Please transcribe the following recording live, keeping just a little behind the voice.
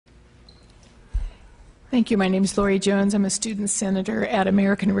Thank you. My name is Lori Jones. I'm a student senator at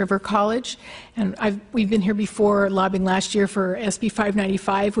American River College, and we've been here before lobbying last year for SB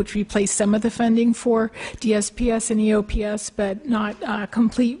 595, which replaced some of the funding for DSPS and EOPS, but not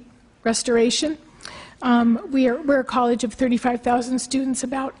complete restoration. We're a college of 35,000 students,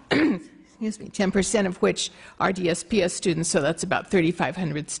 about excuse me, 10% of which are DSPS students, so that's about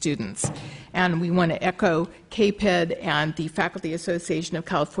 3,500 students. And we want to echo KPED and the Faculty Association of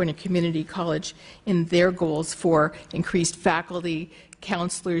California Community College in their goals for increased faculty,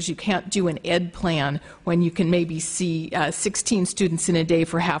 counselors. You can't do an ed plan when you can maybe see 16 students in a day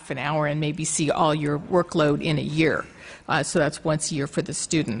for half an hour and maybe see all your workload in a year. So that's once a year for the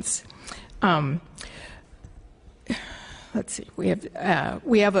students. Let's see, we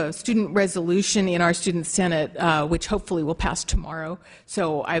have a student resolution in our student senate, which hopefully will pass tomorrow.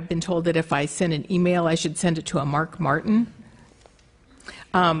 So I've been told that if I send an email, I should send it to a Mark Martin.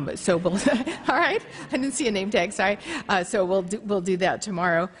 So we'll, all right, I didn't see a name tag, sorry. So we'll do that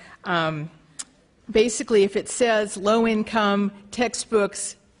tomorrow. Basically, if it says low income,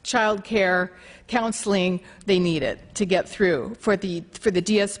 textbooks, childcare, counseling, they need it to get through. For the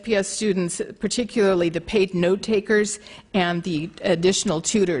DSPS students, particularly the paid note takers and the additional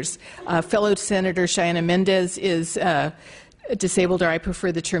tutors. Fellow Senator Cheyenne Mendez is disabled, or I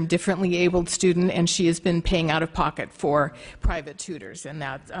prefer the term differently abled student, and she has been paying out of pocket for private tutors, and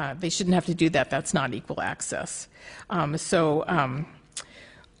that they shouldn't have to do that. That's not equal access. And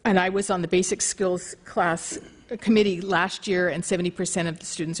I was on the basic skills class committee last year, and 70% of the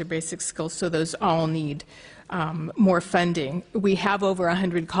students are basic skills, so those all need more funding. We have over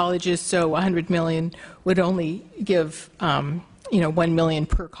 100 colleges, so 100 million would only give 1 million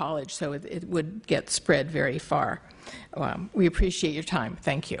per college, so it would get spread very far. We appreciate your time.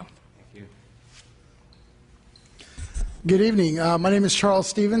 Thank you. Good evening. My name is Charles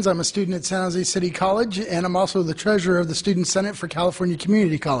Stevens. I'm a student at San Jose City College, and I'm also the treasurer of the Student Senate for California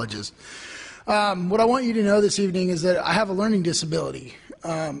Community Colleges. What I want you to know this evening is that I have a learning disability.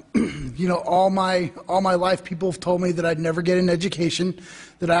 All my life people have told me that I'd never get an education,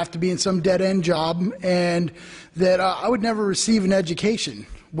 that I have to be in some dead-end job, and that I would never receive an education.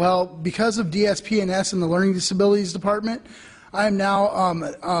 Well, because of DSP&S and the Learning Disabilities Department, I am now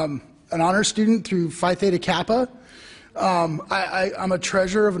an honor student through Phi Theta Kappa. I'm a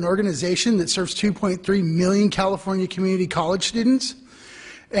treasurer of an organization that serves 2.3 million California community college students.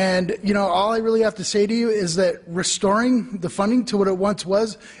 And, all I really have to say to you is that restoring the funding to what it once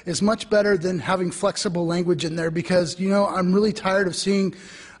was is much better than having flexible language in there, because, I'm really tired of seeing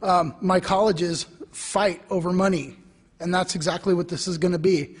my colleges fight over money. And that's exactly what this is going to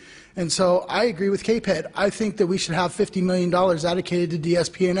be. And so I agree with KPED. I think that we should have $50 million allocated to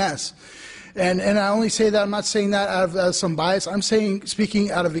DSP&S. And I only say that, I'm not saying that out of some bias. I'm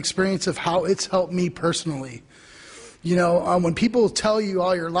speaking out of experience of how it's helped me personally. When people tell you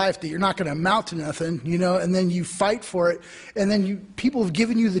all your life that you're not going to amount to nothing, and then you fight for it, and then people have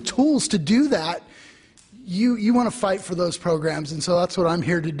given you the tools to do that, you want to fight for those programs, and so that's what I'm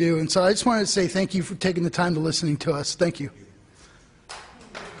here to do. And so I just wanted to say thank you for taking the time to listening to us. Thank you.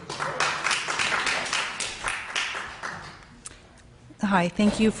 Hi,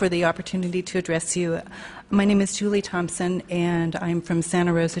 thank you for the opportunity to address you. My name is Julie Thompson, and I'm from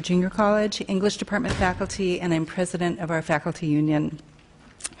Santa Rosa Junior College, English Department faculty, and I'm president of our faculty union.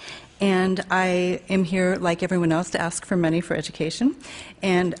 And I am here, like everyone else, to ask for money for education,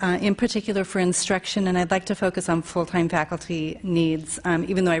 and in particular for instruction, and I'd like to focus on full-time faculty needs,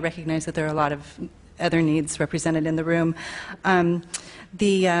 even though I recognize that there are a lot of other needs represented in the room. I'm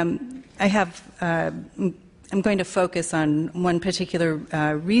going to focus on one particular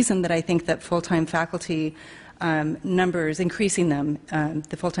reason that I think that full-time faculty numbers, increasing them,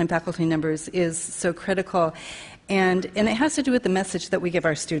 the full-time faculty numbers, is so critical. And it has to do with the message that we give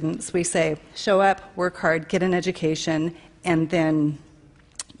our students. We say, show up, work hard, get an education, and then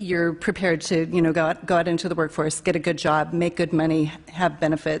you're prepared to go out into the workforce, get a good job, make good money, have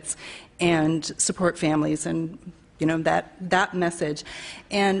benefits, and support families, and that message.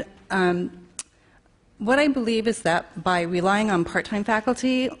 And what I believe is that by relying on part-time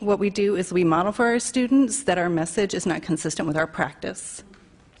faculty, what we do is we model for our students that our message is not consistent with our practice.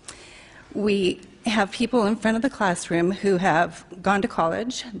 We have people in front of the classroom who have gone to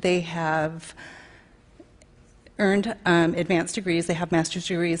college, they have earned advanced degrees, they have master's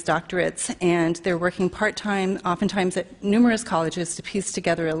degrees, doctorates, and they're working part-time, oftentimes at numerous colleges, to piece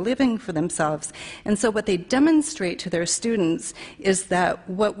together a living for themselves. And so what they demonstrate to their students is that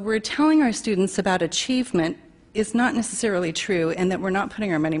what we're telling our students about achievement is not necessarily true, and that we're not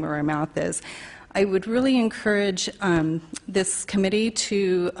putting our money where our mouth is. I would really encourage this committee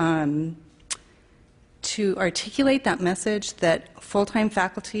to to articulate that message that full-time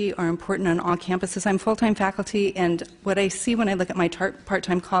faculty are important on all campuses. I'm full-time faculty, and what I see when I look at my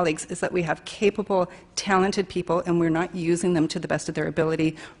part-time colleagues is that we have capable, talented people, and we're not using them to the best of their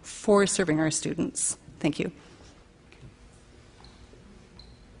ability for serving our students. Thank you.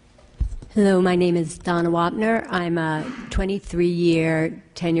 Hello, my name is Donna Wapner. I'm a 23-year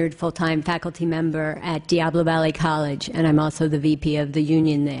tenured full-time faculty member at Diablo Valley College, and I'm also the VP of the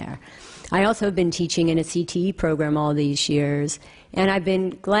union there. I also have been teaching in a CTE program all these years, and I've been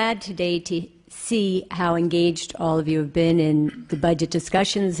glad today to see how engaged all of you have been in the budget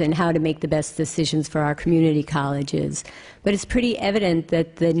discussions and how to make the best decisions for our community colleges. But it's pretty evident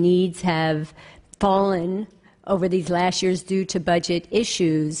that the needs have fallen over these last years due to budget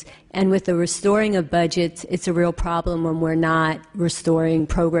issues, and with the restoring of budgets, it's a real problem when we're not restoring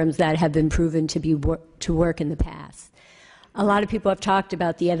programs that have been proven to work in the past. A lot of people have talked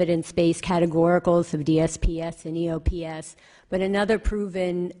about the evidence-based categoricals of DSPS and EOPS, but another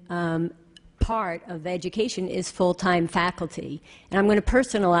proven part of education is full-time faculty. And I'm going to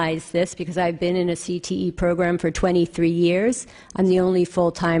personalize this because I've been in a CTE program for 23 years. I'm the only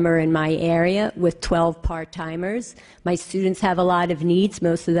full-timer in my area with 12 part-timers. My students have a lot of needs.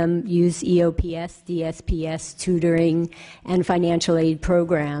 Most of them use EOPS, DSPS, tutoring, and financial aid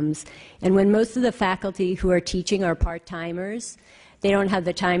programs. And when most of the faculty who are teaching are part-timers, they don't have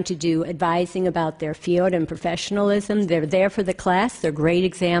the time to do advising about their field and professionalism. They're there for the class. They're great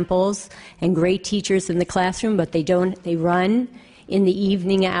examples and great teachers in the classroom, but they run in the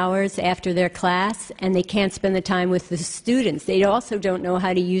evening hours after their class, and they can't spend the time with the students. They also don't know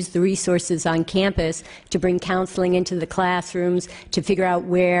how to use the resources on campus to bring counseling into the classrooms, to figure out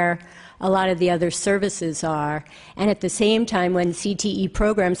where a lot of the other services are. And at the same time, when CTE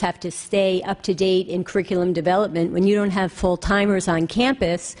programs have to stay up to date in curriculum development, when you don't have full-timers on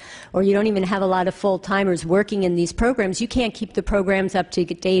campus, or you don't even have a lot of full-timers working in these programs, you can't keep the programs up to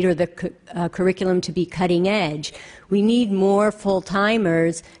date or the curriculum to be cutting edge. We need more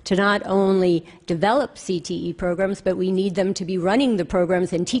full-timers to not only develop CTE programs, but we need them to be running the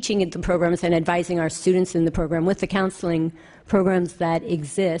programs and teaching the programs and advising our students in the program with the counseling programs that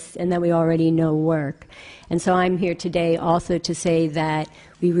exist and that we already know work. And so I'm here today also to say that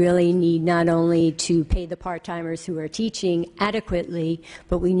we really need not only to pay the part-timers who are teaching adequately,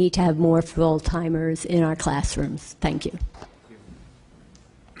 but we need to have more full-timers in our classrooms. Thank you.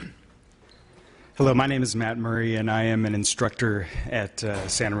 Hello, my name is Matt Murray, and I am an instructor at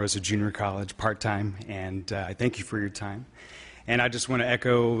Santa Rosa Junior College part-time, and I thank you for your time. And I just want to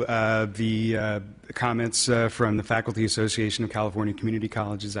echo the comments from the Faculty Association of California Community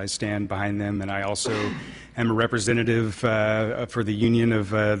Colleges. I stand behind them, and I also am a representative for the union of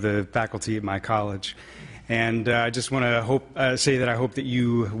the faculty at my college. And I just want to say that I hope that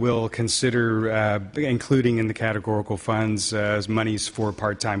you will consider including in the categorical funds monies for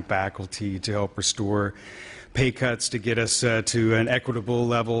part-time faculty to help restore pay cuts to get us to an equitable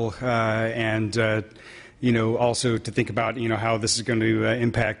level and also to think about, how this is going to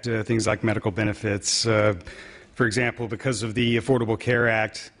impact things like medical benefits. For example, because of the Affordable Care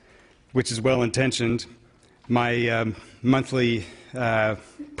Act, which is well-intentioned, my monthly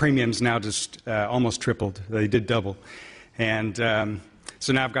premiums now just almost tripled. They did double. And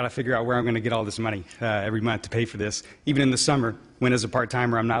so now I've got to figure out where I'm going to get all this money every month to pay for this, even in the summer, when as a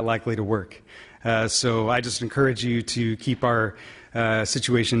part-timer I'm not likely to work. So I just encourage you to keep our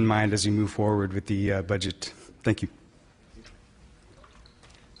situation in mind as you move forward with the budget. Thank you.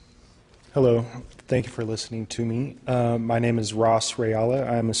 Hello. Thank you for listening to me. My name is Ross Rayala.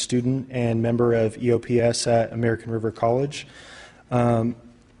 I'm a student and member of EOPS at American River College.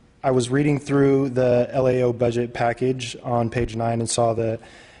 I was reading through the LAO budget package on page 9 and saw that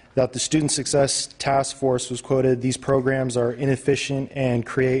the Student Success Task Force was quoted, "These programs are inefficient and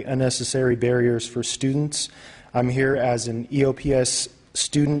create unnecessary barriers for students." I'm here as an EOPS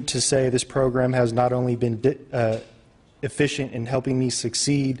student to say this program has not only been efficient in helping me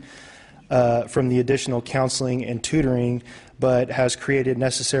succeed from the additional counseling and tutoring, but has created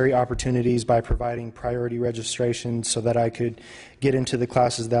necessary opportunities by providing priority registration so that I could get into the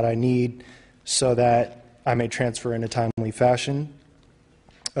classes that I need so that I may transfer in a timely fashion.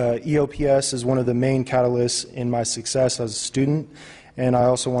 EOPS is one of the main catalysts in my success as a student, and I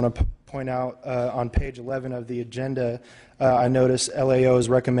also want to point out on page 11 of the agenda, I noticed LAO is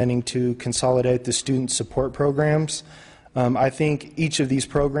recommending to consolidate the student support programs. I think each of these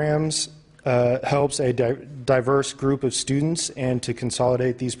programs helps a diverse group of students, and to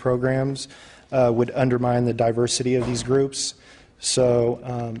consolidate these programs would undermine the diversity of these groups. So,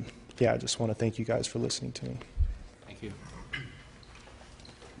 I just want to thank you guys for listening to me. Thank you.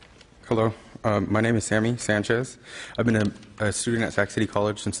 Hello. My name is Sammy Sanchez. I've been a student at Sac City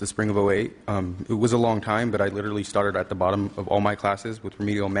College since the spring of '08. It was a long time, but I literally started at the bottom of all my classes with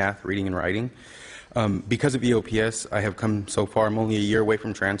remedial math, reading, and writing. Because of EOPS, I have come so far. I'm only a year away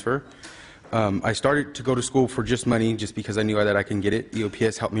from transfer. I started to go to school for just money, just because I knew that I can get it.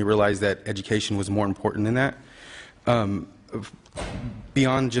 EOPS helped me realize that education was more important than that.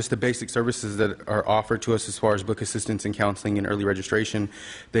 Beyond just the basic services that are offered to us as far as book assistance and counseling and early registration,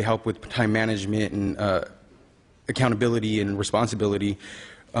 they help with time management and accountability and responsibility.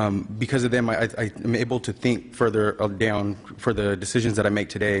 Because of them, I am able to think further down for the decisions that I make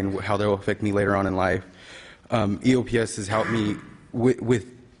today and how they'll affect me later on in life. EOPS has helped me with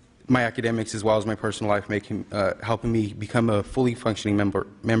my academics as well as my personal life, helping me become a fully functioning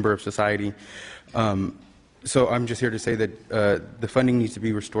member of society. So I'm just here to say that the funding needs to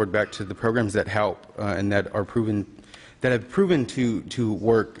be restored back to the programs that help and that have proven to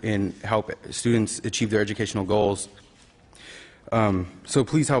work and help students achieve their educational goals. So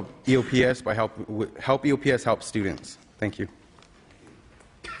please help EOPS by help EOPS help students. Thank you.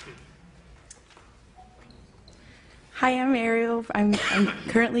 Hi, I'm Ariel. I'm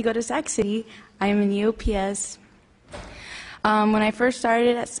currently go to Sac City. I'm in EOPS. When I first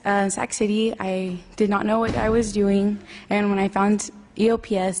started at Sac City, I did not know what I was doing, and when I found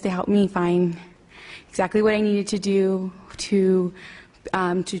EOPS, they helped me find exactly what I needed to do to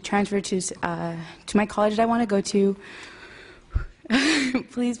transfer to my college that I want to go to.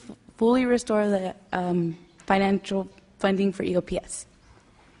 Please fully restore the financial funding for EOPS.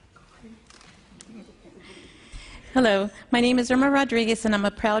 Hello, my name is Irma Rodriguez, and I'm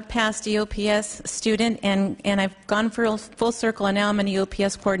a proud past EOPS student, and I've gone full circle, and now I'm an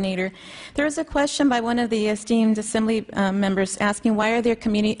EOPS coordinator. There was a question by one of the esteemed Assembly members asking why are there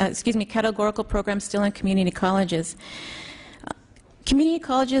categorical programs still in community colleges? Community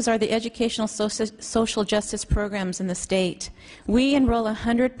colleges are the educational social justice programs in the state. We enroll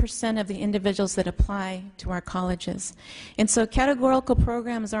 100% of the individuals that apply to our colleges. And so categorical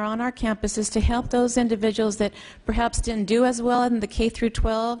programs are on our campuses to help those individuals that perhaps didn't do as well in the K through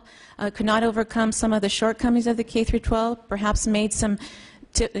 12, could not overcome some of the shortcomings of the K through 12, perhaps made some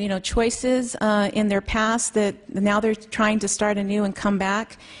choices in their past that now they're trying to start anew and come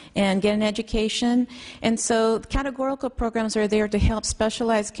back and get an education. And so categorical programs are there to help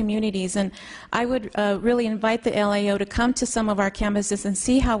specialized communities. And I would really invite the LAO to come to some of our campuses and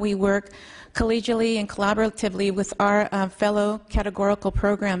see how we work collegially and collaboratively with our fellow categorical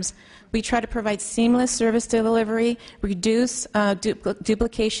programs. We try to provide seamless service delivery, reduce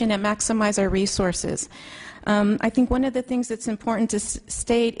duplication, and maximize our resources. I think one of the things that's important to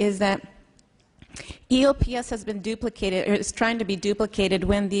state is that EOPS has been duplicated, or is trying to be duplicated,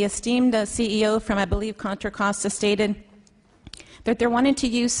 when the esteemed CEO from, I believe, Contra Costa stated that they're wanting to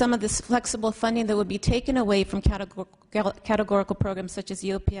use some of this flexible funding that would be taken away from categorical programs such as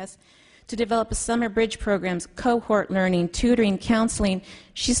EOPS to develop summer bridge programs, cohort learning, tutoring, counseling.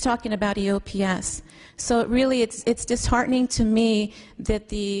 She's talking about EOPS. So really it's disheartening to me that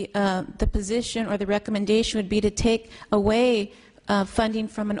the position or the recommendation would be to take away funding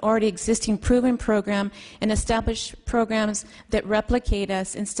from an already existing proven program and establish programs that replicate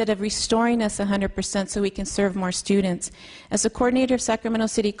us instead of restoring us 100% so we can serve more students. As a coordinator of Sacramento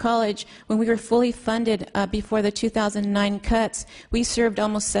City College, when we were fully funded before the 2009 cuts, we served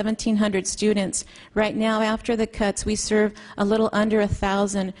almost 1,700 students. Right now, after the cuts, we serve a little under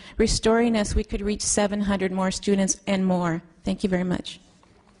 1,000. Restoring us, we could reach 700 more students and more. Thank you very much.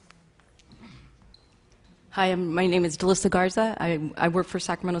 Hi, my name is Delissa Garza. I work for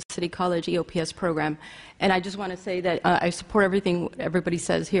Sacramento City College EOPS program, and I just want to say that I support everything everybody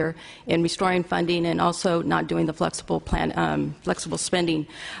says here in restoring funding and also not doing the flexible flexible spending.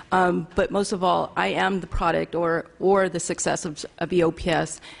 But most of all, I am the product or the success of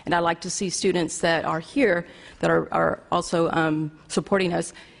EOPS, and I like to see students that are here that are also supporting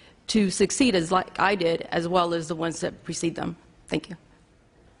us to succeed as like I did, as well as the ones that precede them. Thank you.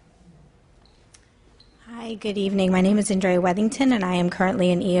 Hi, good evening. My name is Andrea Wethington, and I am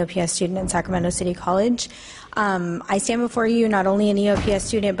currently an EOPS student at Sacramento City College. I stand before you not only an EOPS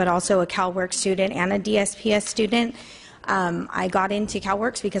student, but also a CalWorks student and a DSPS student. I got into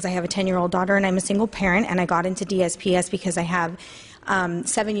CalWorks because I have a 10-year-old daughter and I'm a single parent, and I got into DSPS because I have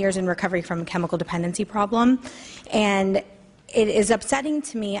 7 years in recovery from a chemical dependency problem. And it is upsetting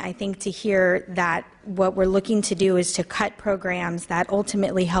to me, I think, to hear that what we're looking to do is to cut programs that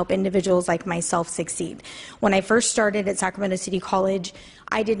ultimately help individuals like myself succeed. When I first started at Sacramento City College,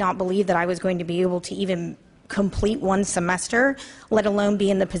 I did not believe that I was going to be able to even complete one semester, let alone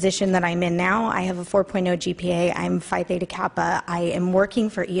be in the position that I'm in now. I have a 4.0 GPA. I'm Phi Theta Kappa. I am working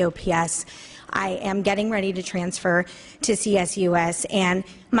for EOPS. I am getting ready to transfer to CSUS, and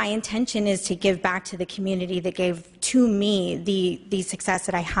my intention is to give back to the community that gave to me the success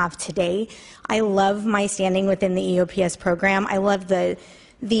that I have today. I love my standing within the EOPS program. I love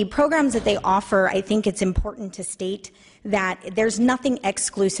the programs that they offer. I think it's important to state that there's nothing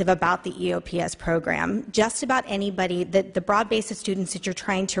exclusive about the EOPS program. Just about anybody, the broad base of students that you're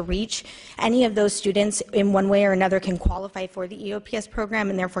trying to reach, any of those students in one way or another can qualify for the EOPS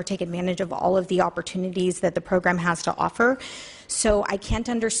program and therefore take advantage of all of the opportunities that the program has to offer. So I can't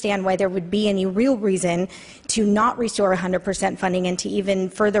understand why there would be any real reason to not restore 100% funding and to even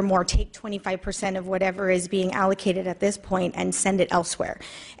furthermore take 25% of whatever is being allocated at this point and send it elsewhere.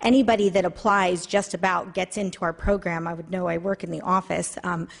 Anybody that applies just about gets into our program. I would know I work in the office.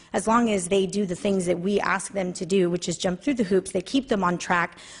 As long as they do the things that we ask them to do, which is jump through the hoops, they keep them on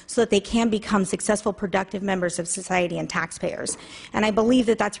track so that they can become successful, productive members of society and taxpayers. And I believe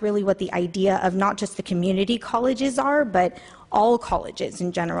that that's really what the idea of not just the community colleges are, but all colleges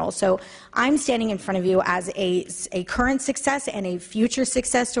in general. So I'm standing in front of you as a current success and a future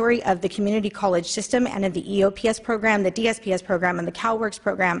success story of the community college system and of the EOPS program, the DSPS program, and the CalWorks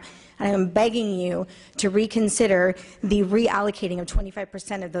program. And I am begging you to reconsider the reallocating of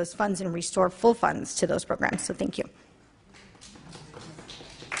 25% of those funds and restore full funds to those programs. So thank you.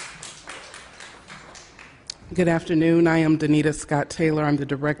 Good afternoon. I am Danita Scott Taylor. I'm the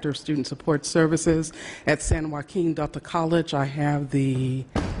Director of Student Support Services at San Joaquin Delta College. I have the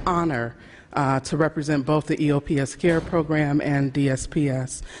honor to represent both the EOPS Care Program and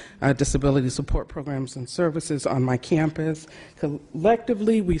DSPS, Disability Support Programs and Services on my campus.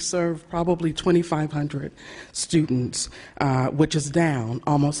 Collectively, we serve probably 2,500 students, which is down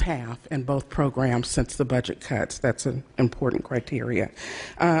almost half in both programs since the budget cuts. That's an important criteria.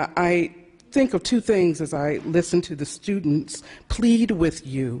 I think of two things as I listen to the students plead with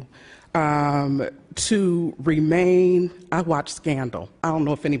you to remain. I watch Scandal. I don't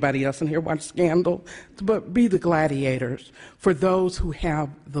know if anybody else in here watched Scandal, but be the gladiators for those who have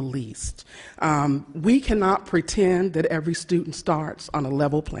the least. We cannot pretend that every student starts on a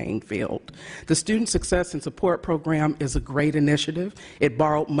level playing field. The Student Success and Support Program is a great initiative. It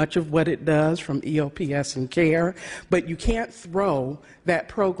borrowed much of what it does from EOPS and CARE, but you can't throw that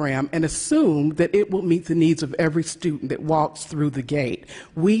program and assume that it will meet the needs of every student that walks through the gate.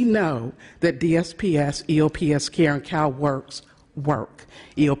 We know that DSPS, EOPS CARE, and CalWorks work.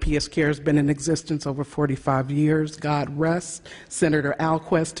 EOPS CARE has been in existence over 45 years. God rest Senator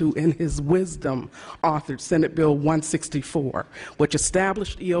Alquist, who in his wisdom authored Senate Bill 164, which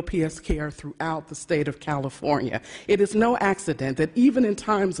established EOPS CARE throughout the state of California. It is no accident that even in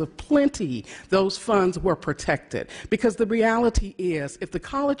times of plenty, those funds were protected, because the reality is if the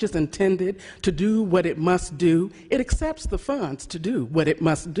college is intended to do what it must do, it accepts the funds to do what it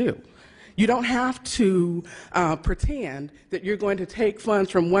must do. You don't have to pretend that you're going to take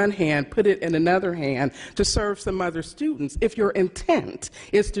funds from one hand, put it in another hand to serve some other students if your intent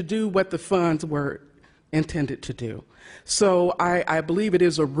is to do what the funds were intended to do. So I believe it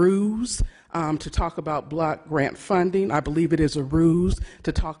is a ruse to talk about block grant funding. I believe it is a ruse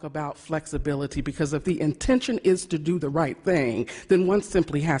to talk about flexibility, because if the intention is to do the right thing, then one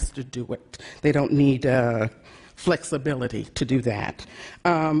simply has to do it. They don't need flexibility to do that.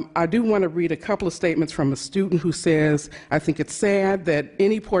 I do want to read a couple of statements from a student who says, I think it's sad that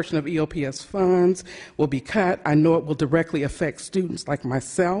any portion of EOPS funds will be cut. I know it will directly affect students like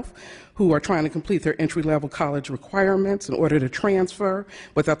myself who are trying to complete their entry-level college requirements in order to transfer.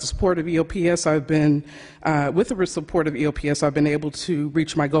 Without the support of EOPS, with the support of EOPS, I've been able to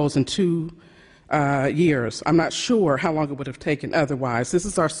reach my goals in 2 years. I'm not sure how long it would have taken otherwise. This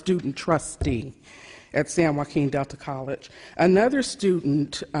is our student trustee at San Joaquin Delta College. Another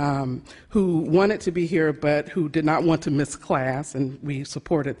student who wanted to be here but who did not want to miss class, and we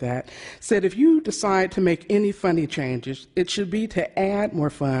supported that, said if you decide to make any funding changes, it should be to add more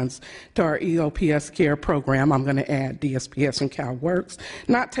funds to our EOPS CARE program. I'm going to add DSPS and CalWorks,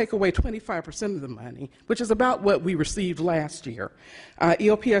 not take away 25% of the money, which is about what we received last year.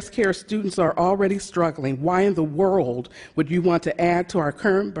 EOPS CARE students are already struggling. Why in the world would you want to add to our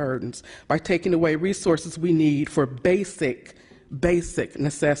current burdens by taking away resources we need for basic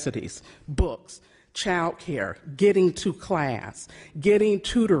necessities, books, childcare, getting to class, getting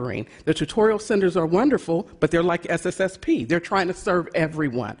tutoring. The tutorial centers are wonderful, but they're like SSSP. They're trying to serve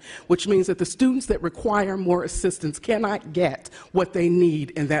everyone, which means that the students that require more assistance cannot get what they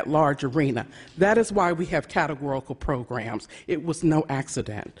need in that large arena. That is why we have categorical programs. It was no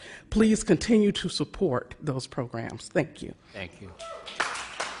accident. Please continue to support those programs. Thank you. Thank you.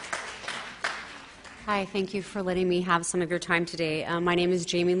 Hi, thank you for letting me have some of your time today. My name is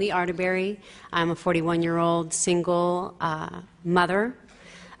Jamie Lee Arterberry. I'm a 41-year-old single mother.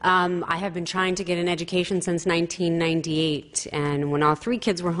 I have been trying to get an education since 1998, and when all three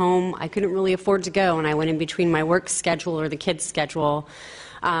kids were home, I couldn't really afford to go, and I went in between my work schedule or the kids' schedule.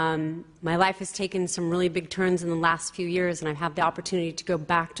 My life has taken some really big turns in the last few years, and I've had the opportunity to go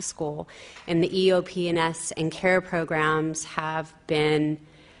back to school, and the EOP&S and CARE programs have been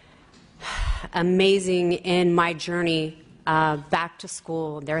amazing in my journey back to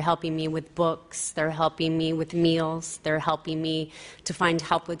school. They're helping me with books, they're helping me with meals, they're helping me to find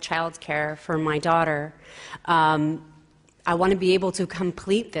help with childcare for my daughter. I want to be able to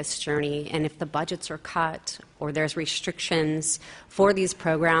complete this journey, and if the budgets are cut or there's restrictions for these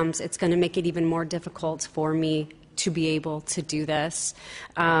programs, it's going to make it even more difficult for me to be able to do this.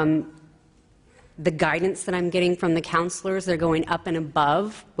 The guidance that I'm getting from the counselors, they're going up and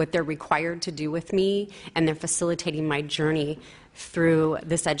above what they're required to do with me, and they're facilitating my journey through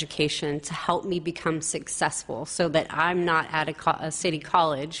this education to help me become successful so that I'm not at a city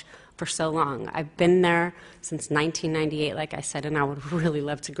college for so long. I've been there since 1998, like I said, and I would really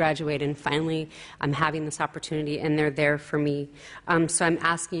love to graduate, and finally I'm having this opportunity, and they're there for me. So I'm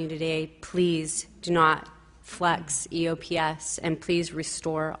asking you today, please do not flex EOPS, and please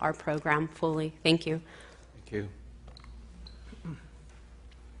restore our program fully. Thank you. Thank you.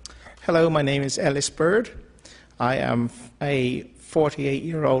 Hello, my name is Ellis Bird. I am a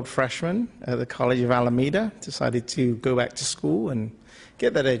 48-year-old freshman at the College of Alameda. Decided to go back to school and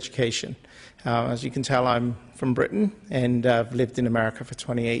get that education. As you can tell, I'm from Britain, and I've lived in America for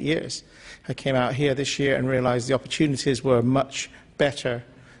 28 years. I came out here this year and realized the opportunities were much better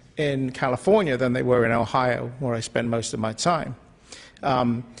in California than they were in Ohio, where I spent most of my time.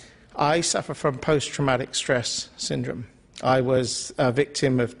 I suffer from post-traumatic stress syndrome. I was a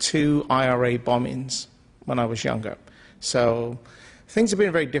victim of 2 IRA bombings when I was younger. So things have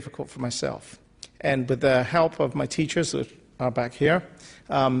been very difficult for myself. And with the help of my teachers that are back here,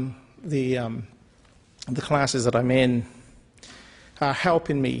 the classes that I'm in are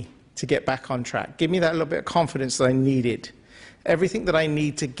helping me to get back on track, give me that little bit of confidence that I needed. Everything that I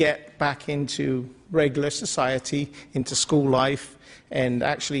need to get back into regular society, into school life, and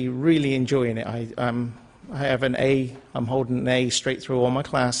actually really enjoying it. I have an A. I'm holding an A straight through all my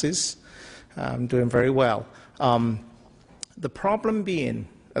classes. I'm doing very well. The problem being,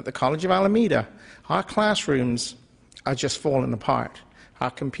 at the College of Alameda, our classrooms are just falling apart. Our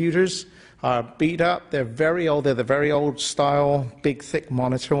computers are beat up. They're very old. They're the very old style, big, thick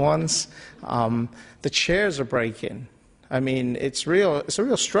monitor ones. The chairs are breaking. I mean, it's a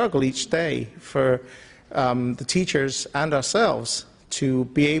real struggle each day for the teachers and ourselves to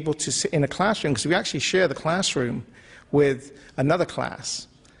be able to sit in a classroom, because we actually share the classroom with another class.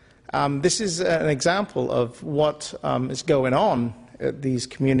 This is an example of what is going on at these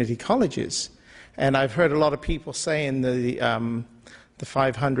community colleges. And I've heard a lot of people saying the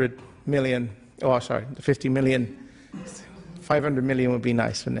 500 million, oh, sorry, the 50 million, 500 million would be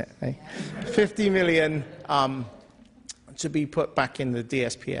nice, wouldn't it? Eh? 50 million to be put back in the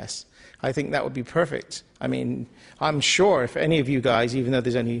DSPS. I think that would be perfect. I mean, I'm sure if any of you guys, even though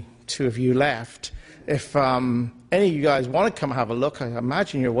there's only 2 of you left, if any of you guys want to come have a look, I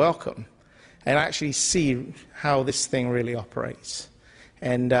imagine you're welcome, and actually see how this thing really operates.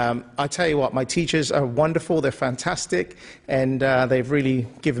 And I tell you what, my teachers are wonderful, they're fantastic, and they've really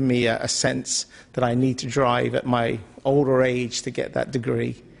given me a sense that I need to drive at my older age to get that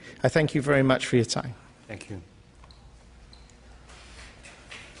degree. I thank you very much for your time. Thank you.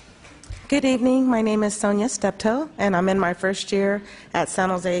 Good evening. My name is Sonia Steptoe, and I'm in my first year at San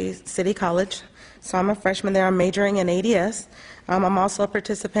Jose City College. So I'm a freshman there. I'm majoring in ADS. I'm also a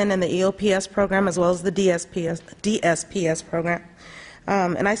participant in the EOPS program as well as the DSPS program.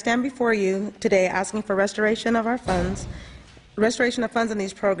 And I stand before you today asking for restoration of funds in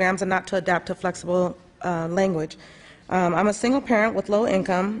these programs, and not to adapt to flexible language. I'm a single parent with low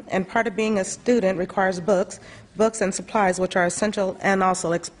income, and part of being a student requires books and supplies, which are essential and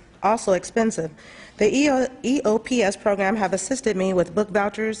also expensive. The EOPS program have assisted me with book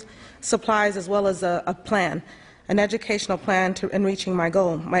vouchers, supplies, as well as a plan. an educational plan in reaching my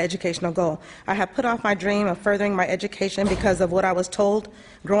goal, my educational goal. I have put off my dream of furthering my education because of what I was told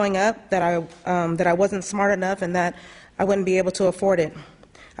growing up, that I wasn't smart enough and that I wouldn't be able to afford it.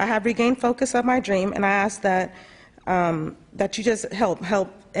 I have regained focus of my dream, and I ask that you just help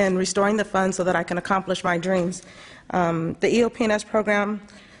in restoring the funds so that I can accomplish my dreams. The EOP&S program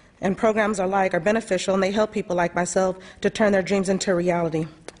and programs alike are beneficial, and they help people like myself to turn their dreams into reality.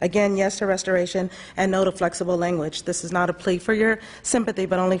 Again, yes to restoration and no to flexible language. This is not a plea for your sympathy,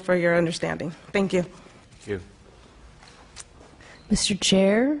 but only for your understanding. Thank you. Thank you. Mr.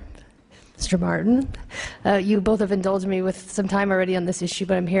 Chair, Mr. Martin, you both have indulged me with some time already on this issue,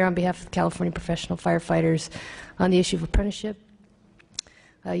 but I'm here on behalf of the California Professional Firefighters on the issue of apprenticeship.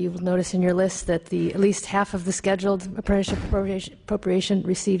 You will notice in your list that at least half of the scheduled apprenticeship appropriation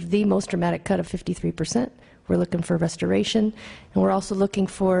received the most dramatic cut of 53%. We're looking for restoration, and we're also looking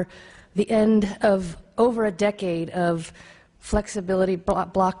for the end of over a decade of flexibility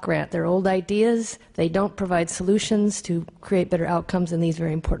block grant. They're old ideas. They don't provide solutions to create better outcomes in these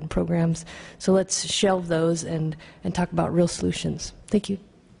very important programs. So let's shelve those and talk about real solutions. Thank you.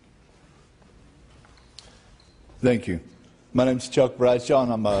 Thank you. My name is Chuck Bradshaw,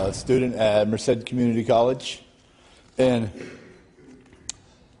 and I'm a student at Merced Community College. And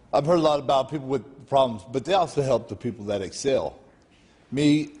I've heard a lot about people with problems, but they also help the people that excel.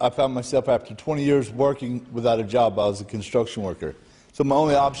 Me, I found myself after 20 years working without a job. I was a construction worker. So my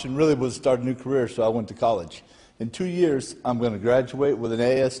only option really was to start a new career, so I went to college. In 2 years, I'm going to graduate with an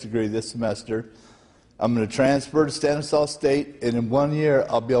AS degree this semester. I'm going to transfer to Stanislaus State, and in 1 year,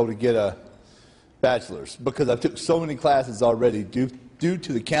 I'll be able to get a bachelor's because I took so many classes already due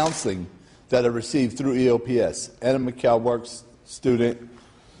to the counseling that I received through EOPS. And I'm a CalWorks student.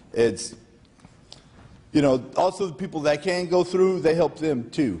 It's, you know, also the people that can go through, they help them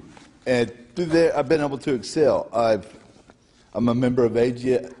too. And through there, I've been able to excel. I'm a member of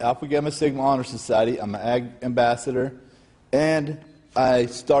Alpha Gamma Sigma Honor Society. I'm an Ag Ambassador. And I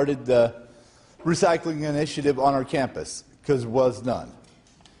started the recycling initiative on our campus because there was none.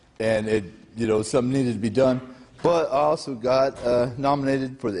 And it, you know, something needed to be done. But I also got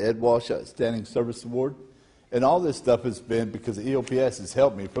nominated for the Ed Walsh Outstanding Service Award. And all this stuff has been because EOPS has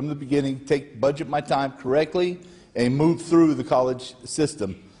helped me from the beginning budget my time correctly and move through the college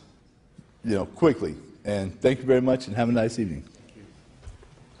system, you know, quickly. And thank you very much and have a nice evening.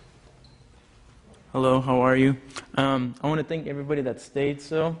 Hello, how are you? I want to thank everybody that stayed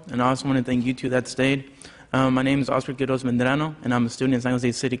and I also want to thank you two that stayed. My name is Oscar Quiroz Medrano, and I'm a student at San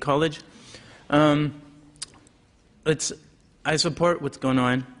Jose City College. I support what's going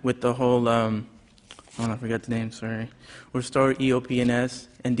on with the whole, I forgot the name, sorry. Restore EOP&S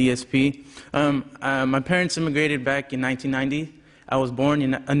and DSP. My parents immigrated back in 1990. I was born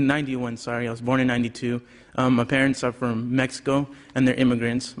in 91, sorry. I was born in 92. My parents are from Mexico, and they're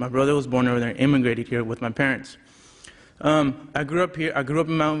immigrants. My brother was born over there and immigrated here with my parents. I grew up here. I grew up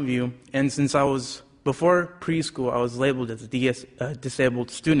in Mountain View, and since I was, before preschool, I was labeled as a disabled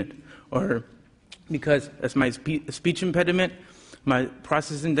student, or because that's my speech impediment, my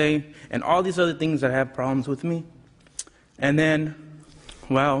processing day, and all these other things that have problems with me. And then,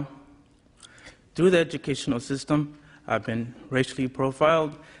 well, through the educational system, I've been racially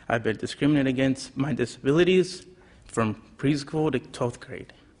profiled. I've been discriminated against my disabilities from preschool to 12th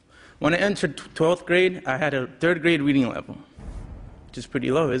grade. When I entered 12th grade, I had a 3rd grade reading level, which is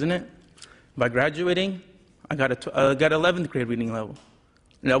pretty low, isn't it? By graduating, I got 11th grade reading level.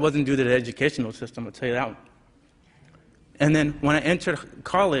 And that wasn't due to the educational system, I'll tell you that one. And then when I entered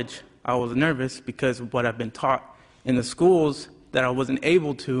college, I was nervous because of what I've been taught in the schools, that I wasn't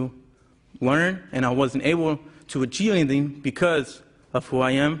able to learn and I wasn't able to achieve anything because of who I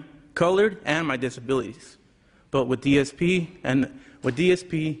am, colored, and my disabilities. But with DSP,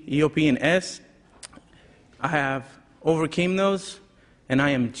 EOP, and S, I have overcame those, and I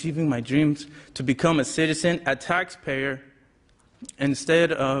am achieving my dreams to become a citizen, a taxpayer,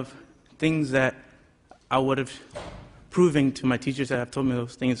 instead of things that I would have proving to my teachers that have told me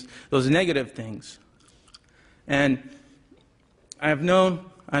those things, those negative things. And I know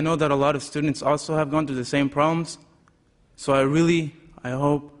that a lot of students also have gone through the same problems, so I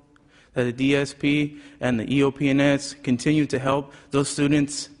hope that the DSP and the EOP&S continue to help those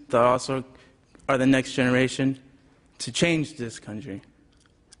students that also are the next generation to change this country.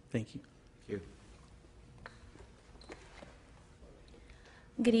 Thank you.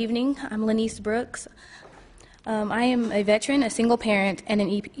 Good evening. I'm Lanice Brooks. I am a veteran, a single parent, and an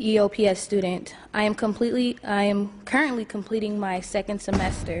EOPS student. I am currently completing my 2nd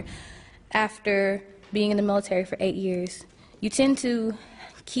semester after being in the military for 8 years. You tend to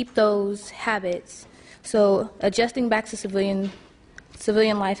keep those habits So adjusting back to civilian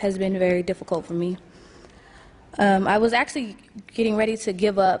life has been very difficult for me. I was actually getting ready to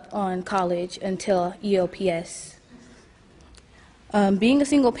give up on college until EOPS. Being a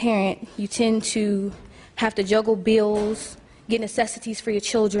single parent, you tend to have to juggle bills, get necessities for your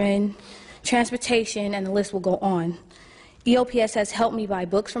children, transportation, and the list will go on. EOPS has helped me buy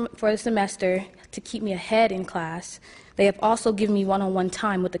books for the semester to keep me ahead in class. They have also given me one-on-one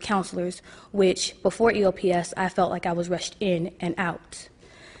time with the counselors, which before EOPS I felt like I was rushed in and out.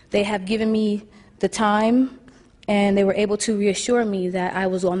 They have given me the time, and they were able to reassure me that I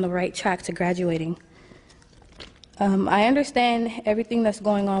was on the right track to graduating. I understand everything that's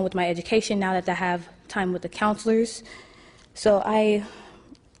going on with my education now that I have time with the counselors. So I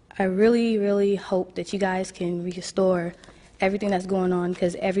really, really hope that you guys can restore everything that's going on,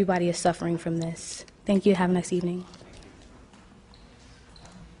 because everybody is suffering from this. Thank you. Have a nice evening.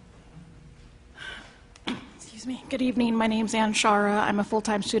 Excuse me. Good evening. My name's Ann Shara. I'm a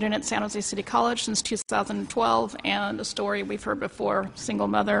full-time student at San Jose City College since 2012, and a story we've heard before, single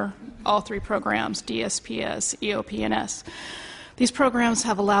mother, all three programs, DSPS, EOP&S. These programs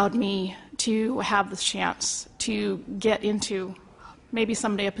have allowed me to have the chance to get into maybe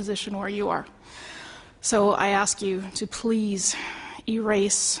someday a position where you are. So I ask you to please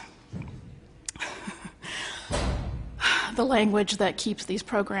erase the language that keeps these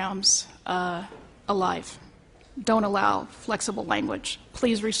programs alive. Don't allow flexible language.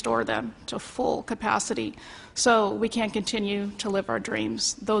 Please restore them to full capacity so we can continue to live our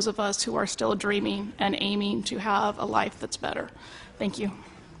dreams, those of us who are still dreaming and aiming to have a life that's better. Thank you.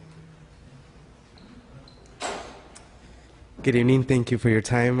 Good evening. Thank you for your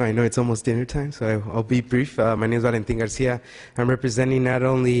time. I know it's almost dinner time, so I'll be brief. My name is Valentin Garcia. I'm representing not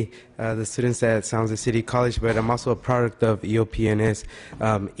only the students at San Jose City College, but I'm also a product of EOP&S,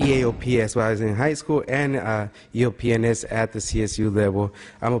 EAOPS while I was in high school, and EOP&S at the CSU level.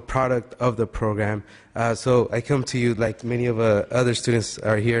 I'm a product of the program. So I come to you like many of other students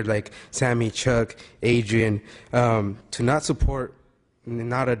are here, like Sammy, Chuck, Adrian, to not support,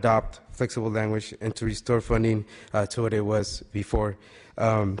 not adopt flexible language, and to restore funding to what it was before.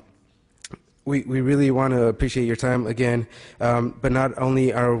 We really want to appreciate your time again, but not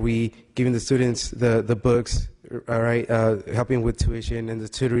only are we giving the students the books, all right, helping with tuition and the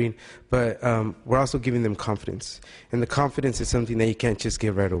tutoring, but we're also giving them confidence. And the confidence is something that you can't just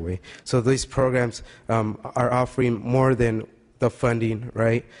give right away. So these programs are offering more than the funding,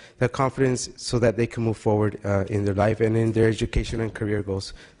 right? The confidence so that they can move forward in their life and in their education and career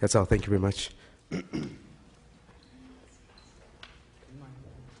goals. That's all. Thank you very much.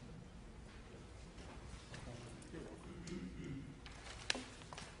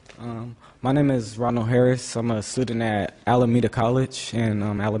 My name is Ronald Harris. I'm a student at Alameda College in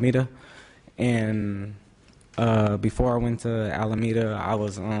Alameda. And before I went to Alameda, I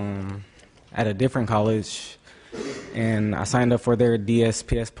was at a different college, and I signed up for their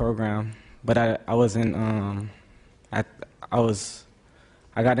DSPS program, but I wasn't. I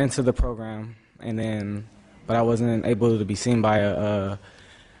got into the program, and then, but I wasn't able to be seen by a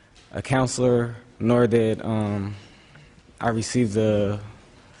counselor, nor did I receive the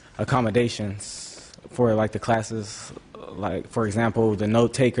accommodations for like the classes, like for example the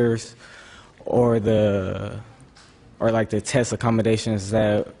note takers, or like the test accommodations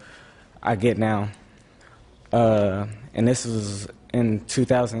that I get now. And this was in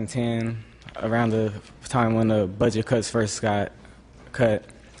 2010, around the time when the budget cuts first got cut.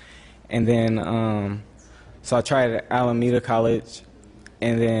 And then, so I tried at Alameda College,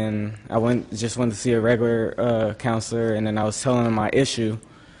 and then I just went to see a regular counselor, and then I was telling him my issue,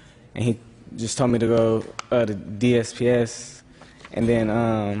 and he just told me to go to DSPS. And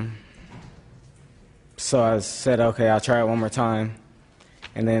then, so I said, okay, I'll try it one more time.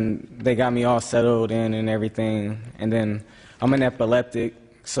 And then they got me all settled in and everything. And then I'm an epileptic,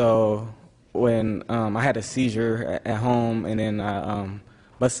 so when I had a seizure at home, and then I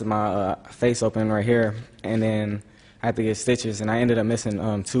busted my face open right here, and then I had to get stitches, and I ended up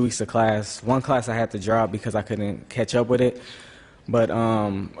missing 2 weeks of class. One class I had to drop because I couldn't catch up with it. But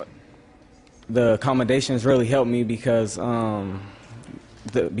the accommodations really helped me because of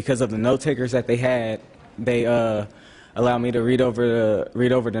the note takers that they had. They allow me to read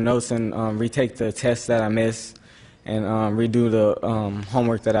over the notes and retake the tests that I missed, and redo the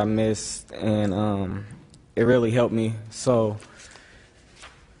homework that I missed, and it really helped me. So,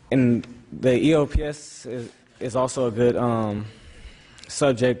 and the EOPS is also a good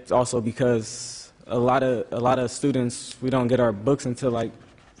subject, also because a lot of students, we don't get our books until like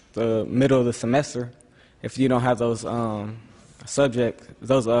the middle of the semester if you don't have those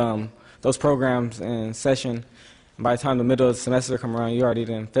those programs in session. And by the time the middle of the semester come around, you already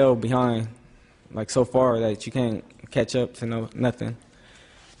done fell behind, like so far that you can't catch up to nothing.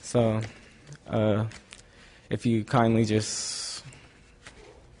 So if you kindly just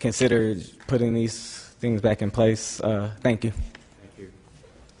consider putting these things back in place, thank you.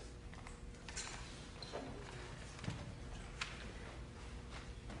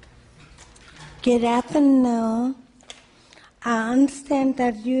 Good afternoon. I understand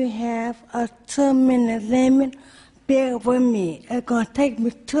that you have a 2-minute limit. Bear with me. It's going to take me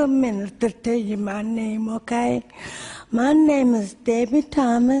 2 minutes to tell you my name, okay? My name is Debbie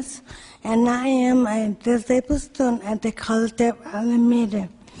Thomas, and I am a disabled student at the College of Alameda.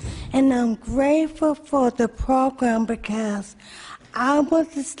 And I'm grateful for the program because I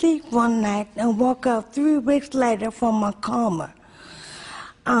went to sleep one night and woke up 3 weeks later from a coma.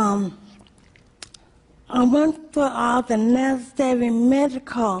 I went through all the necessary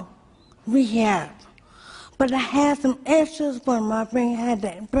medical rehab, but I had some issues when my brain had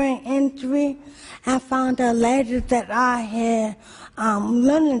that brain injury. I found out later that I had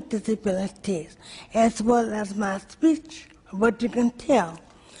learning disabilities as well as my speech, what you can tell.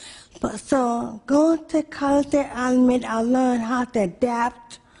 But so going to college at Alameda, I learned how to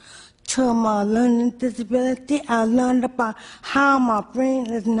adapt to my learning disability. I learned about how my brain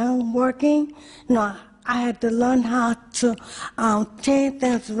is now working. I had to learn how to change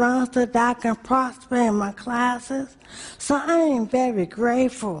things around so that I can prosper in my classes. So I am very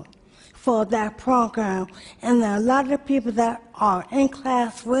grateful for that program. And a lot of people that are in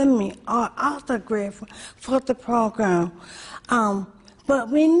class with me are also grateful for the program. But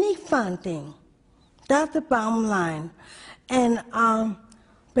we need funding. That's the bottom line. And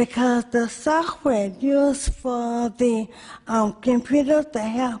because the software used for the computers to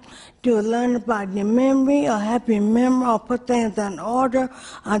help you learn about your memory or help you remember or put things in order,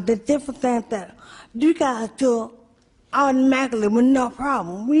 the different things that you guys do automatically with no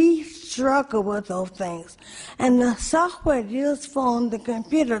problem. We struggle with those things. And the software used for the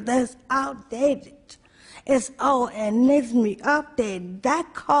computer that's outdated. It's old and needs to be updated.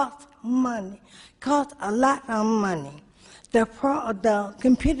 That costs money, costs a lot of money. The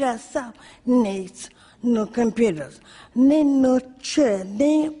computer itself needs new computers, need new chairs,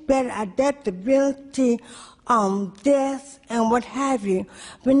 need better adaptability, desks, and what have you.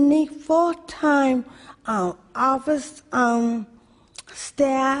 We need full-time office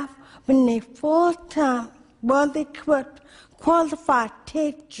staff. We need full-time, well-equipped, qualified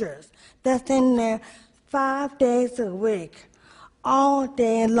teachers that's in there 5 days a week, all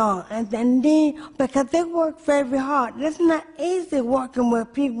day long. And then because they work very hard. It's not easy working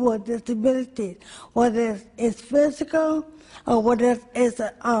with people with disabilities, whether it's physical or whether it's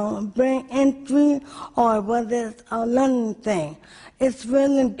a brain injury or whether it's a learning thing. It's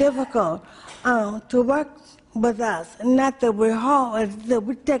really difficult to work with us. Not that we're hard, it's that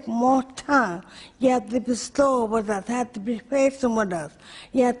we take more time. You have to be slow with us, you have to be patient with us,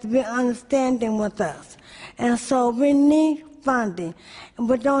 you have to be understanding with us. And so we need funding.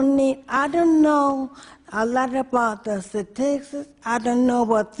 We don't need, I don't know a lot about the statistics. I don't know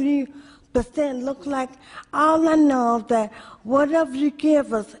what 3% looks like. All I know is that whatever you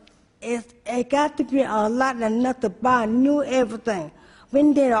give us, it got to be a lot enough to buy new everything. We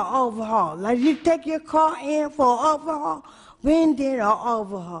need an overhaul. Like you take your car in for an overhaul, we need an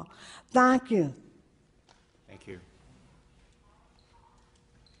overhaul. Thank you. Thank you.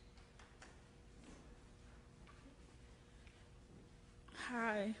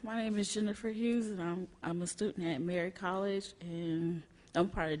 Hi, my name is Jennifer Hughes, and I'm a student at Mary College, and I'm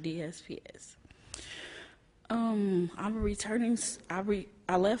part of DSPS. I'm a returning.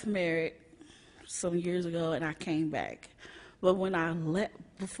 I left Mary some years ago, and I came back. But when I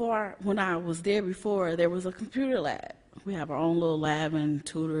was there before, there was a computer lab. We have our own little lab and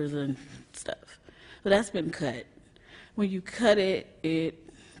tutors and stuff. But that's been cut. When you cut it,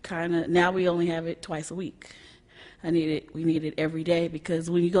 now we only have it twice a week. We need it every day because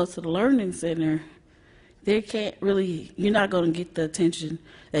when you go to the Learning Center, you're not going to get the attention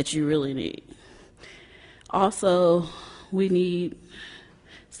that you really need. Also, I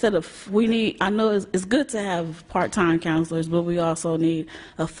know it's good to have part-time counselors, but we also need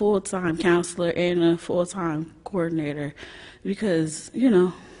a full-time counselor and a full-time coordinator because,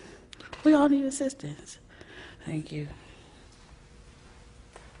 we all need assistance. Thank you.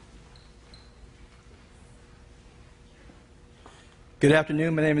 Good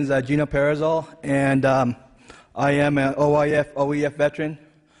afternoon. My name is Gino Perazol, and I am an OEF veteran,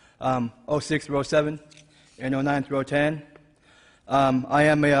 06 through 07 and 09 through 10. I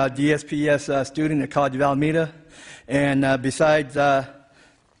am a DSPS student at College of Alameda, and besides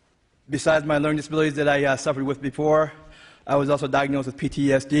besides my learning disabilities that I suffered with before, I was also diagnosed with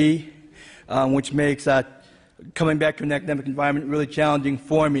PTSD, which makes coming back to an academic environment really challenging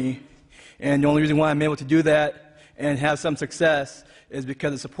for me. And the only reason why I'm able to do that and have some success is because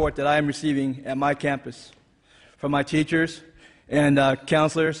of the support that I am receiving at my campus from my teachers and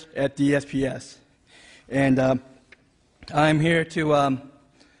counselors at DSPS. And I'm here to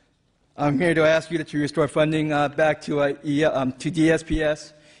ask you that you restore funding back to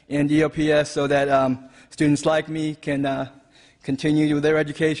DSPS and EOPS so that students like me can continue with their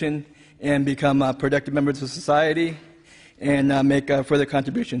education and become productive members of society and make further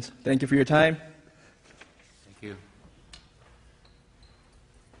contributions. Thank you for your time. Thank you.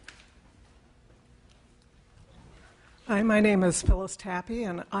 Hi, my name is Phyllis Tappy,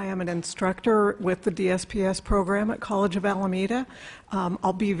 and I am an instructor with the DSPS program at College of Alameda.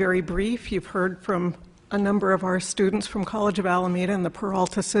 I'll be very brief. You've heard from a number of our students from College of Alameda in the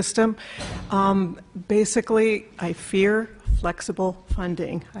Peralta system. Basically, I fear flexible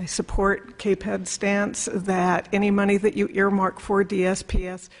funding. I support KPED's stance that any money that you earmark for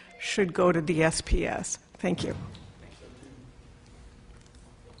DSPS should go to DSPS. Thank you.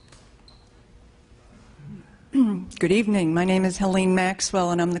 Good evening. My name is Helene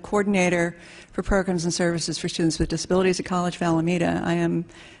Maxwell, and I'm the coordinator for programs and services for students with disabilities at College of Alameda. I am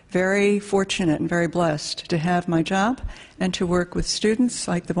very fortunate and very blessed to have my job and to work with students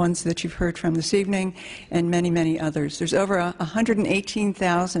like the ones that you've heard from this evening and many, many others. There's over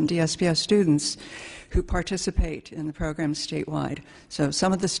 118,000 DSPS students who participate in the program statewide. So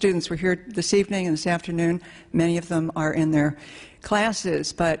some of the students were here this evening and this afternoon. Many of them are in their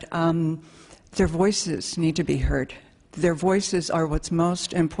classes, but their voices need to be heard. Their voices are what's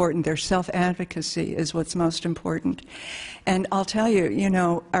most important. Their self-advocacy is what's most important. And I'll tell you, you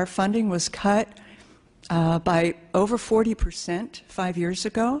know, our funding was cut by over 40% 5 years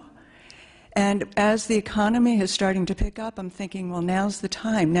ago. And as the economy is starting to pick up, I'm thinking, well, now's the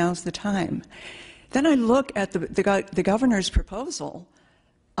time, now's the time. Then I look at the governor's proposal,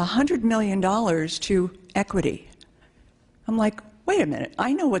 $100 million to equity. I'm like, wait a minute,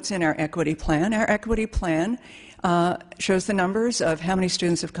 I know what's in our equity plan. Our equity plan shows the numbers of how many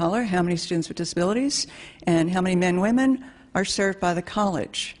students of color, how many students with disabilities, and how many men and women are served by the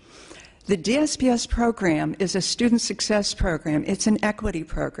college. The DSPS program is a student success program. It's an equity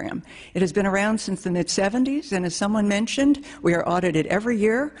program. It has been around since the mid-'70s, and as someone mentioned, we are audited every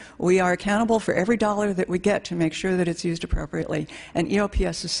year. We are accountable for every dollar that we get to make sure that it's used appropriately, and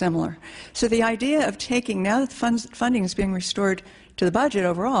EOPS is similar. So the idea of taking, now that funding is being restored to the budget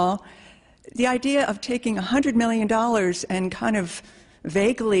overall, the idea of taking $100 million and kind of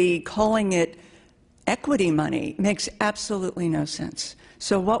vaguely calling it equity money makes absolutely no sense.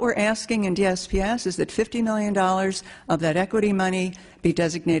 So what we're asking in DSPS is that $50 million of that equity money be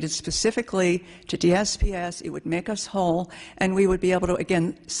designated specifically to DSPS. It would make us whole, and we would be able to,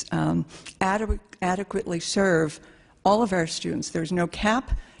 again, adequately serve all of our students. There's no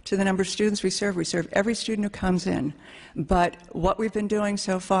cap to the number of students we serve. We serve every student who comes in. But what we've been doing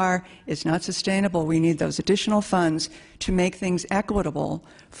so far is not sustainable. We need those additional funds to make things equitable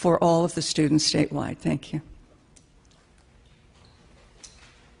for all of the students statewide. Thank you.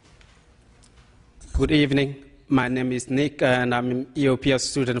 Good evening. My name is Nick, and I'm an EOPS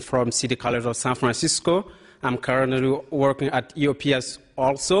student from City College of San Francisco. I'm currently working at EOPS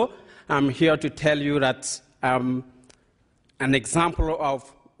also. I'm here to tell you that I'm an example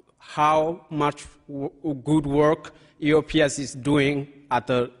of how much good work EOPS is doing at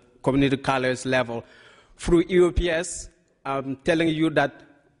the community college level. Through EOPS, I'm telling you that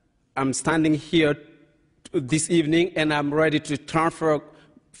I'm standing here this evening and I'm ready to transfer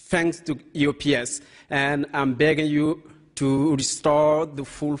thanks to EOPS. And I'm begging you to restore the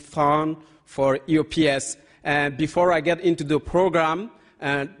full fund for EOPS. And before I get into the program,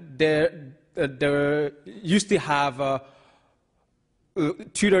 they used to have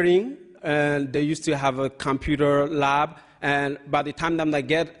tutoring, and they used to have a computer lab. And by the time that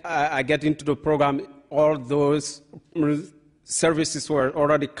I get into the program, all those services were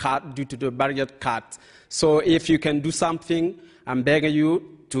already cut due to the budget cut. So if you can do something, I'm begging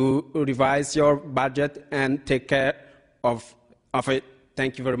you to revise your budget and take care of it.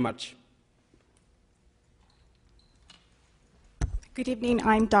 Thank you very much. Good evening.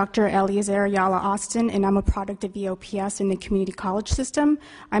 I'm Dr. Eliezer Ayala Austin, and I'm a product of EOPS in the community college system.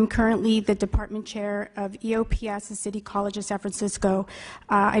 I'm currently the department chair of EOPS at City College of San Francisco.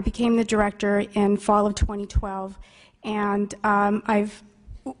 I became the director in fall of 2012, and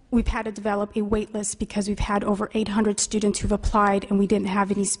we've had to develop a wait list because we've had over 800 students who've applied and we didn't have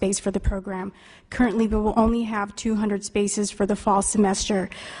any space for the program. Currently, we will only have 200 spaces for the fall semester.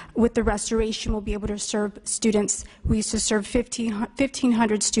 With the restoration, we'll be able to serve students. We used to serve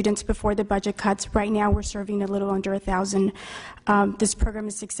 1,500 students before the budget cuts. Right now, we're serving a little under 1,000. This program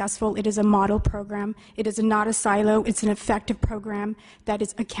is successful. It is a model program. It is not a silo. It's an effective program that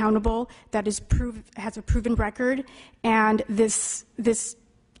is accountable, that is has a proven record, and this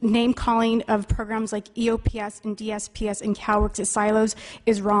name-calling of programs like EOPS and DSPS and CalWorks as silos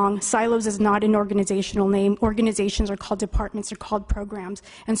is wrong. Silos is not an organizational name. Organizations are called departments, are called programs.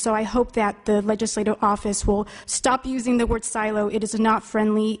 And so I hope that the legislative office will stop using the word silo. It is not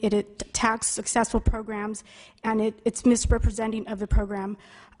friendly. It attacks successful programs, and it's misrepresenting of the program.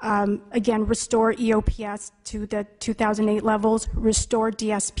 Again, restore EOPS to the 2008 levels, restore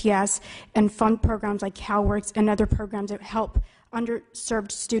DSPS, and fund programs like CalWorks and other programs that help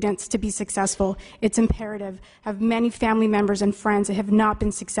underserved students to be successful. It's imperative. I have many family members and friends that have not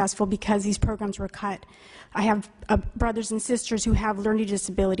been successful because these programs were cut. I have brothers and sisters who have learning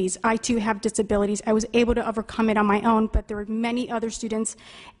disabilities. I too have disabilities. I was able to overcome it on my own, but there are many other students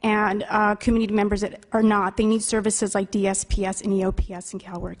and community members that are not. They need services like DSPS and EOPS and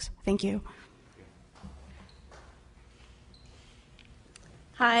CalWorks. Thank you.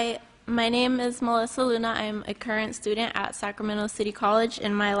 Hi. My name is Melissa Luna. I'm a current student at Sacramento City College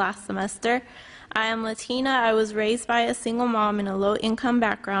in my last semester. I am Latina. I was raised by a single mom in a low-income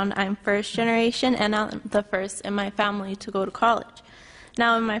background. I'm first generation, and I'm the first in my family to go to college.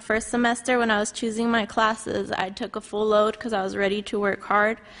 Now, in my first semester, when I was choosing my classes, I took a full load because I was ready to work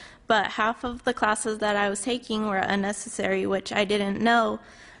hard, but half of the classes that I was taking were unnecessary, which I didn't know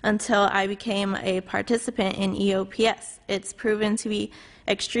until I became a participant in EOPS. It's proven to be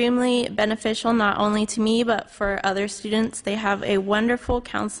extremely beneficial not only to me but for other students. They have a wonderful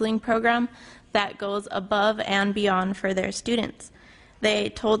counseling program that goes above and beyond for their students. They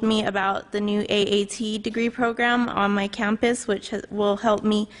told me about the new AAT degree program on my campus, which will help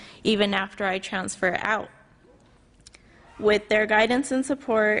me even after I transfer out. With their guidance and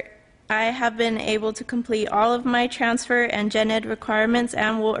support, I have been able to complete all of my transfer and gen ed requirements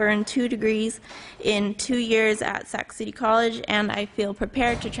and will earn 2 degrees in 2 years at Sac City College, and I feel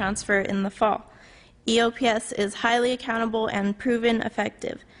prepared to transfer in the fall. EOPS is highly accountable and proven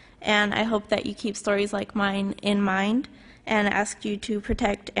effective, and I hope that you keep stories like mine in mind and ask you to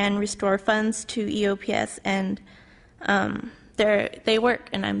protect and restore funds to EOPS, and they work,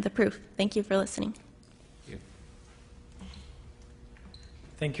 and I'm the proof. Thank you for listening.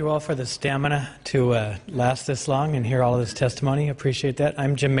 Thank you all for the stamina to last this long and hear all of this testimony. Appreciate that.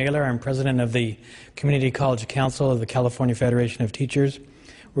 I'm Jim Mailer. I'm president of the Community College Council of the California Federation of Teachers.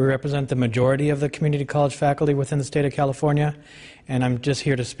 We represent the majority of the community college faculty within the state of California, and I'm just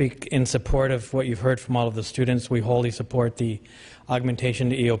here to speak in support of what you've heard from all of the students. We wholly support the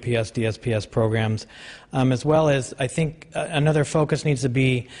augmentation to EOPS, DSPS programs, as well as I think another focus needs to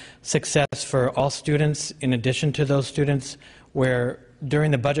be success for all students in addition to those students where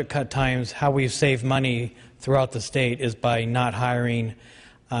during the budget cut times, how we've saved money throughout the state is by not hiring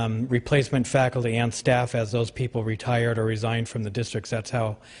replacement faculty and staff as those people retired or resigned from the districts. That's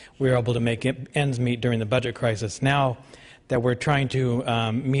how we were able to make ends meet during the budget crisis. Now that we're trying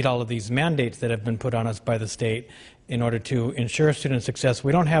to meet all of these mandates that have been put on us by the state in order to ensure student success,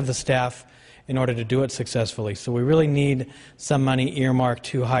 we don't have the staff in order to do it successfully. So we really need some money earmarked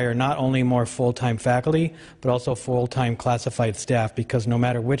to hire not only more full-time faculty, but also full-time classified staff, because no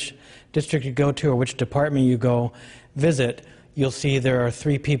matter which district you go to or which department you go visit, you'll see there are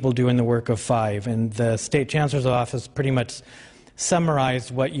 3 people doing the work of 5. And the State Chancellor's Office pretty much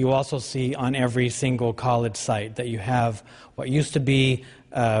summarized what you also see on every single college site, that you have what used to be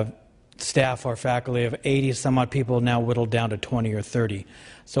staff or faculty of 80 some odd people now whittled down to 20 or 30.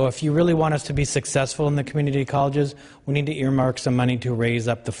 So if you really want us to be successful in the community colleges, we need to earmark some money to raise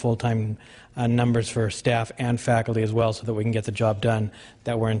up the full-time numbers for staff and faculty as well, so that we can get the job done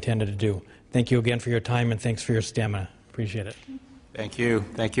that we're intended to do. Thank you again for your time, and thanks for your stamina. Appreciate it. Thank you.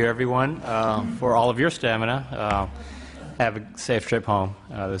 Thank you, everyone, for all of your stamina. Have a safe trip home.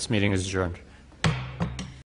 This meeting is adjourned.